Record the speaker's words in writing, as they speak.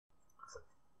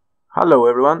Hello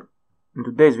everyone, in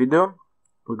today's video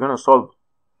we're gonna solve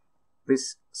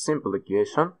this simple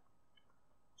equation.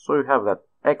 So you have that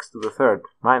x to the third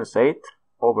minus 8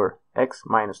 over x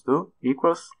minus 2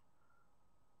 equals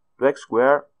to x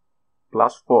squared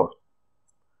plus 4.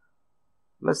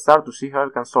 Let's start to see how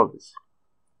we can solve this.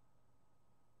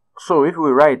 So if we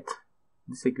write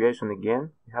this equation again,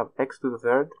 we have x to the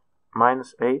third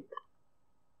minus 8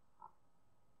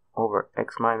 over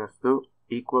x minus 2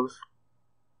 equals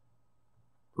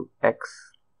to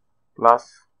x plus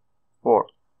 4.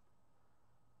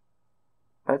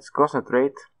 Let's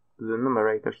concentrate to the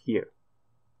numerator here.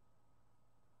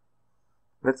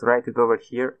 Let's write it over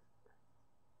here.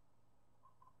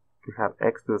 We have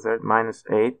x to the third minus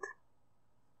 8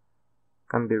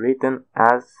 can be written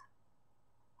as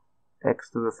x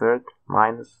to the third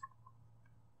minus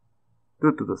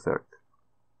 2 to the third.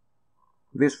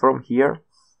 This from here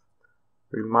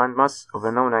reminds us of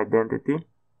a known identity.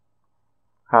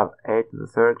 Have a to the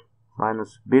third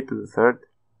minus b to the third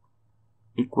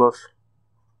equals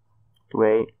to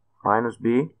a minus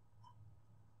b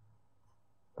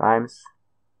times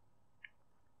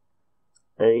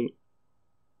a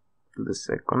to the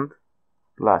second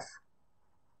plus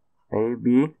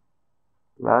ab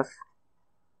plus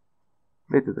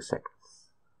b to the second.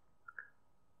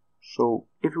 So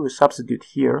if we substitute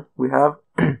here, we have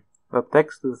that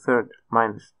x to the third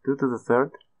minus 2 to the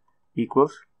third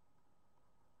equals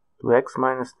to x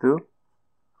minus 2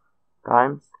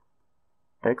 times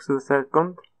x to the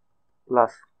second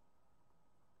plus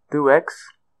 2x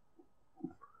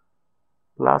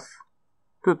plus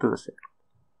 2 to the second.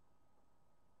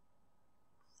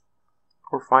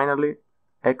 Or finally,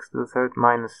 x to the third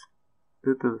minus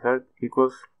 2 to the third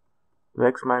equals to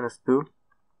x minus 2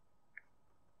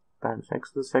 times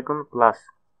x to the second plus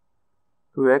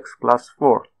 2x plus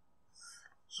 4.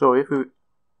 So if we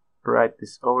write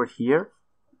this over here,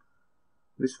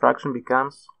 this fraction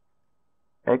becomes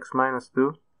x minus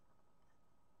 2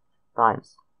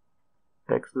 times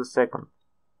x to the second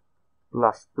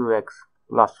plus 2x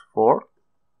plus 4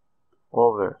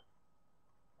 over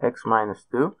x minus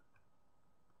 2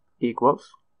 equals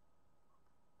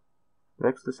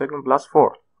x to the second plus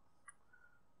 4.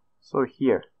 So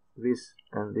here this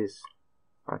and this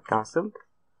are cancelled.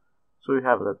 So we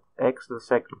have that x to the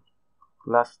second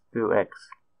plus 2x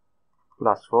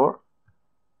plus 4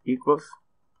 equals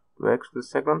to x to the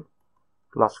second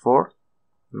plus 4.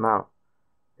 Now,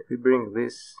 if we bring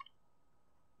these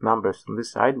numbers on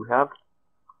this side, we have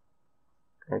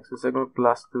x to the second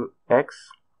plus 2x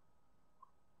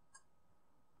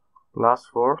plus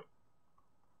 4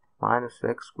 minus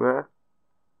x squared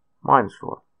minus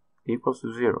 4 equals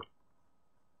to 0.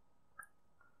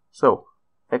 So,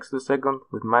 x to the second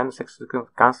with minus x to the second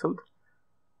cancelled,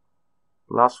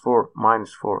 plus 4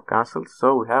 minus 4 cancelled,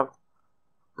 so we have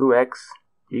 2x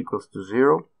equals to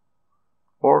 0,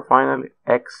 or finally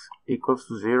x equals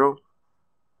to 0,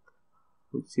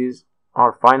 which is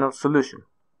our final solution.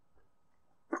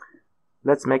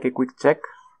 Let's make a quick check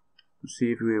to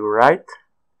see if we were right.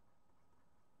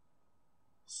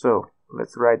 So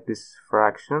let's write this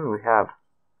fraction. We have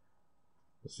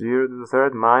 0 to the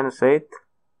third minus 8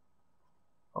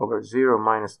 over 0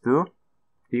 minus 2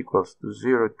 equals to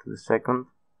 0 to the second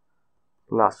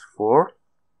plus 4.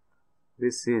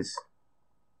 This is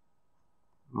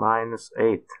minus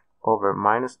 8 over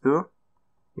minus 2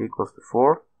 equals to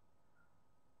 4.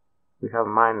 We have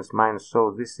minus minus,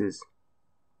 so this is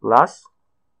plus.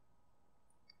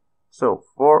 So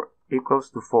 4 equals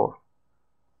to 4.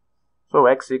 So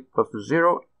x equals to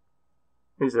 0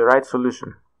 is the right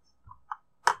solution.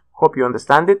 Hope you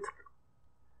understand it.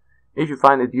 If you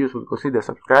find it useful, consider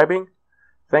subscribing.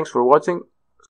 Thanks for watching